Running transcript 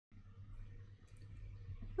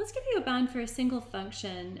let's give you a bound for a single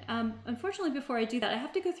function. Unfortunately, before I do that, I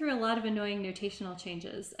have to go through a lot of annoying notational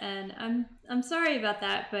changes, and I'm sorry about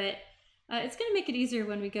that, but it's going to make it easier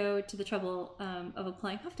when we go to the trouble of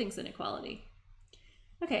applying Hufting's inequality.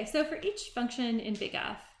 Okay, so for each function in big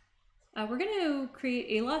F, we're going to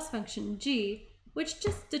create a loss function g, which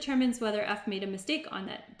just determines whether f made a mistake on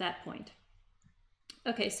that point.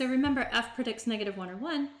 Okay, so remember f predicts -1 or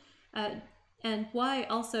 1, and y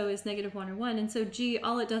also is -1 or 1, and so g,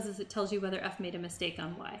 all it does is it tells you whether f made a mistake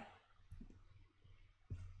on y.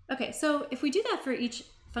 Okay, so if we do that for each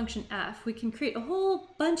function f, we can create a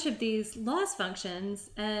whole bunch of these loss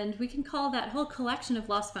functions, and we can call that whole collection of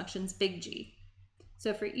loss functions big G.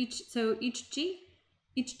 So for each G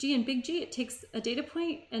in big G, it takes a data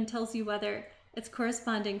point and tells you whether its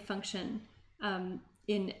corresponding function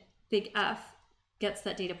in big F gets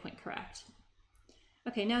that data point correct.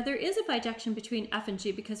 Okay, now there is a bijection between f and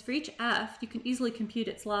g because for each f, you can easily compute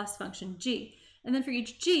its loss function g. And then for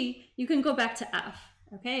each g, you can go back to f.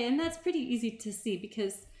 Okay, and that's pretty easy to see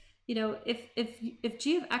because, you know, if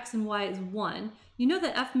g of x and y is 1, you know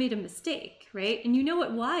that f made a mistake, right? And you know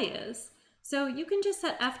what y is. So you can just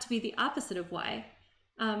set f to be the opposite of y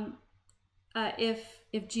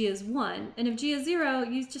if g is 1. And if g is 0,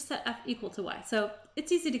 you just set f equal to y. So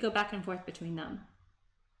it's easy to go back and forth between them.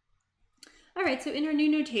 All right, so in our new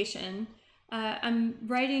notation, I'm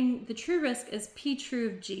writing the true risk as p true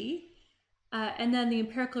of g, and then the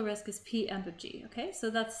empirical risk is p emp of g, okay? So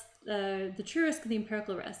that's the true risk and the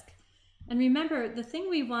empirical risk. And remember, the thing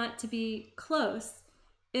we want to be close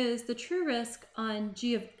is the true risk on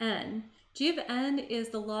g of n. G of n is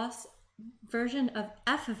the loss version of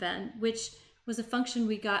f of n, which was a function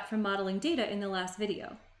we got from modeling data in the last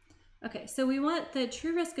video. Okay, so we want the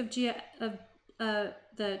true risk of gn,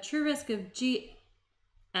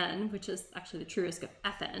 which is actually the true risk of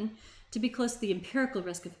fn, to be close to the empirical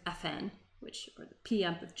risk of fn, or the p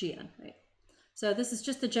emp of gn, right? So this is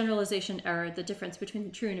just the generalization error, the difference between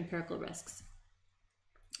the true and empirical risks.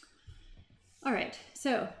 All right,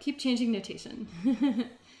 so keep changing notation.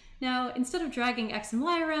 Now, instead of dragging x and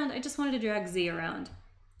y around, I just wanted to drag z around.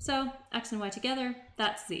 So x and y together,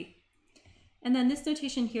 that's z. And then this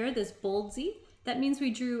notation here, this bold z, that means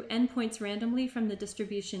we drew endpoints randomly from the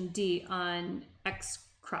distribution D on x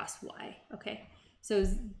cross y, okay? So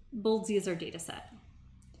bold z is our data set.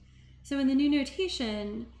 So in the new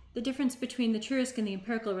notation, the difference between the true risk and the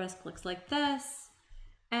empirical risk looks like this.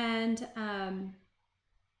 And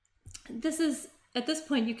this is, at this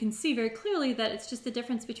point, you can see very clearly that it's just the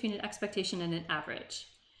difference between an expectation and an average.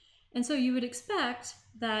 And so you would expect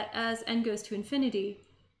that as n goes to infinity,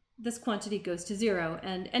 this quantity goes to 0,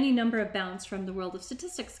 and any number of bounds from the world of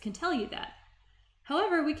statistics can tell you that.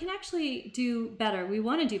 However, we can actually do better. We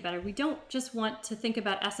want to do better. We don't just want to think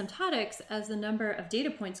about asymptotics as the number of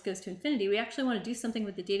data points goes to infinity. We actually want to do something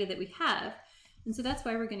with the data that we have, and so that's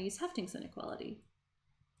why we're going to use Hufting's inequality.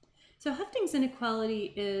 So Hufting's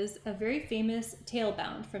inequality is a very famous tail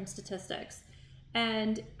bound from statistics,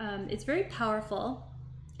 and it's very powerful,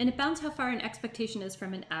 and it bounds how far an expectation is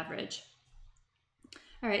from an average.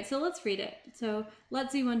 All right, so let's read it. So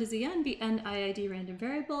let z1 to zn be n IID random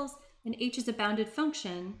variables, and h is a bounded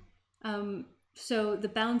function. So the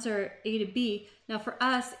bounds are a to b. Now for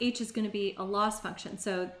us, h is going to be a loss function.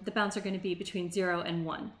 So the bounds are going to be between 0 and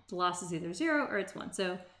 1. The loss is either 0 or it's 1.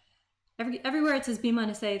 So everywhere it says b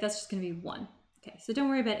minus a, that's just going to be 1. Okay, so don't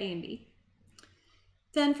worry about a and b.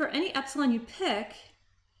 Then for any epsilon you pick,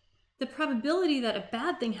 the probability that a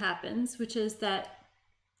bad thing happens, which is that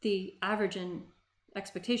the average and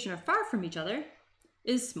expectation are far from each other,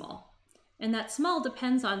 is small. And that small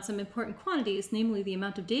depends on some important quantities, namely the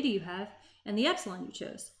amount of data you have and the epsilon you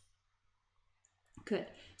chose. Good.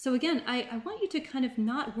 So again, I want you to kind of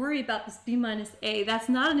not worry about this b minus a. That's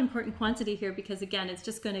not an important quantity here because again, it's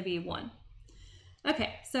just going to be 1.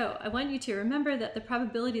 Okay, so I want you to remember that the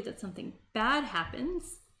probability that something bad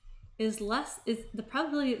happens is the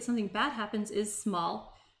probability that something bad happens is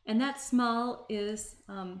small, and that small is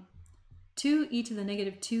 2e to the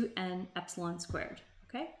negative 2n epsilon squared,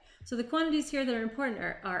 okay? So the quantities here that are important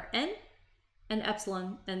are n and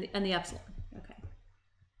epsilon and the epsilon, okay?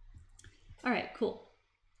 All right, cool.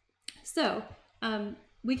 So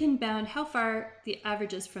we can bound how far the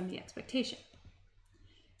average is from the expectation.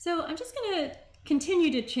 So I'm just gonna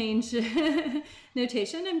continue to change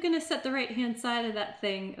notation. I'm gonna set the right-hand side of that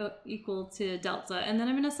thing equal to delta, and then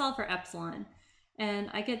I'm gonna solve for epsilon. And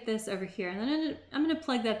I get this over here, and then I'm going to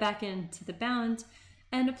plug that back into the bound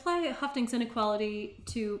and apply Hufting's inequality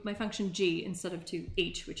to my function g instead of to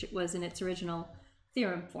h, which it was in its original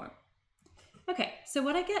theorem form. Okay, so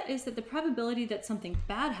what I get is that the probability that something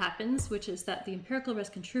bad happens, which is that the empirical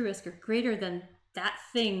risk and true risk are greater than that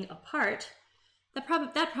thing apart, that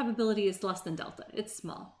probability is less than delta. It's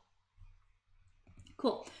small.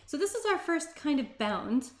 Cool. So this is our first kind of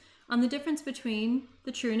bound on the difference between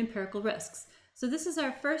the true and empirical risks. So this is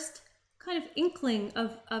our first kind of inkling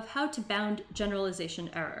of how to bound generalization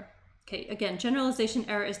error. Okay, again, generalization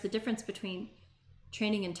error is the difference between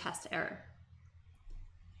training and test error.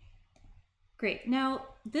 Great. Now,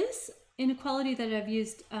 this inequality that I've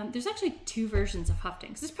used, there's actually two versions of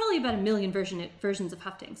Hufting's. There's probably about 1 million versions of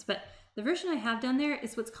Hufting's, but the version I have down there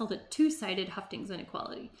is what's called a two-sided Hufting's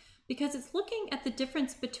inequality, because it's looking at the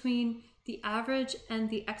difference between the average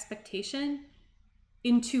and the expectation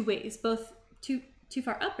in two ways, both too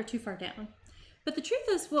far up or too far down. But the truth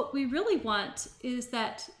is, what we really want is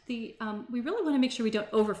that we really want to make sure we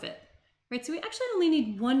don't overfit, right? So we actually only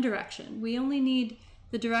need one direction. We only need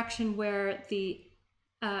the direction where the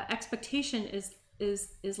expectation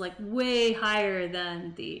is like way higher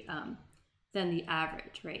than the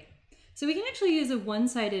average, right? So we can actually use a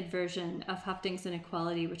one-sided version of Hufting's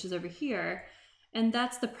inequality, which is over here, and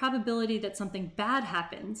that's the probability that something bad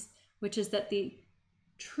happens, which is that the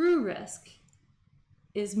true risk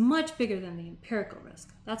is much bigger than the empirical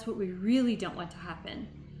risk. That's what we really don't want to happen.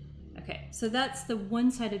 Okay, so that's the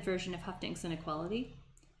one-sided version of Hufting's inequality.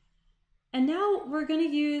 And now we're going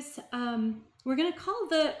to use, we're going to call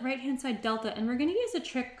the right-hand side delta, and we're going to use a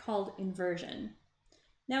trick called inversion.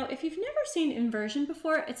 Now, if you've never seen inversion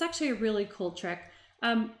before, it's actually a really cool trick.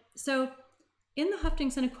 So in the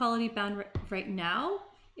Hufting's inequality bound right now,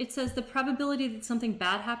 it says the probability that something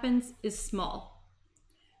bad happens is small.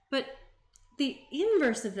 But the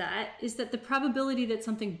inverse of that is that the probability that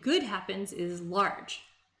something good happens is large.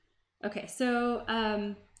 Okay, so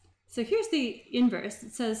here's the inverse.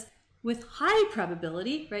 It says, with high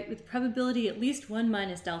probability, right, with probability at least 1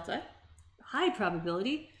 minus delta, high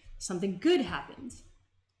probability, something good happens,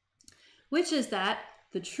 which is that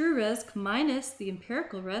the true risk minus the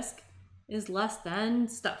empirical risk is less than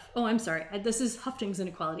stuff. Oh, I'm sorry, this is Hufting's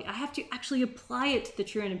inequality. I have to actually apply it to the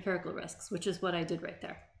true and empirical risks, which is what I did right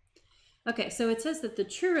there. Okay, so it says that the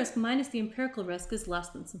true risk minus the empirical risk is less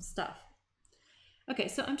than some stuff. Okay,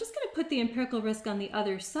 so I'm just going to put the empirical risk on the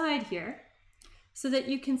other side here, so that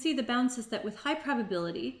you can see the bound says that with high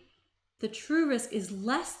probability, the true risk is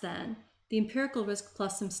less than the empirical risk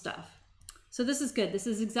plus some stuff. So this is good. This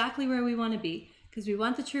is exactly where we want to be, because we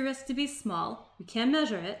want the true risk to be small. We can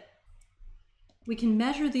measure it. We can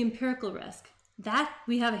measure the empirical risk. That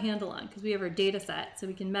we have a handle on because we have our data set, so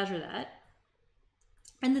we can measure that.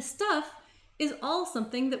 And the stuff is all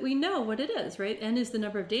something that we know what it is, right? N is the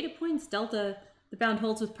number of data points. Delta, the bound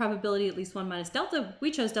holds with probability at least 1 minus delta.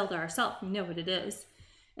 We chose delta ourselves. We know what it is.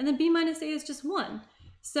 And then B minus A is just 1.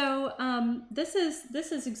 So this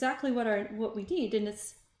is exactly what we need, and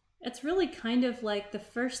it's really kind of like the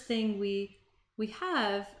first thing we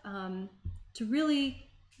have to really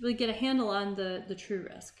get a handle on the true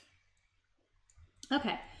risk.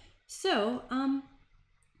 Okay, so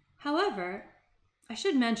however, I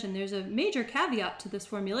should mention there's a major caveat to this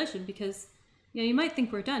formulation, because you might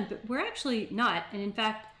think we're done, but we're actually not. And in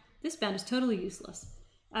fact, this bound is totally useless.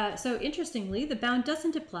 So interestingly, the bound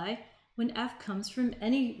doesn't apply when f comes from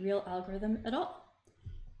any real algorithm at all.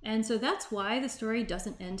 And so that's why the story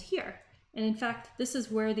doesn't end here. And in fact, this is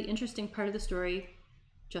where the interesting part of the story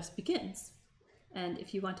just begins. And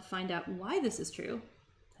if you want to find out why this is true,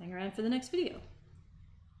 hang around for the next video.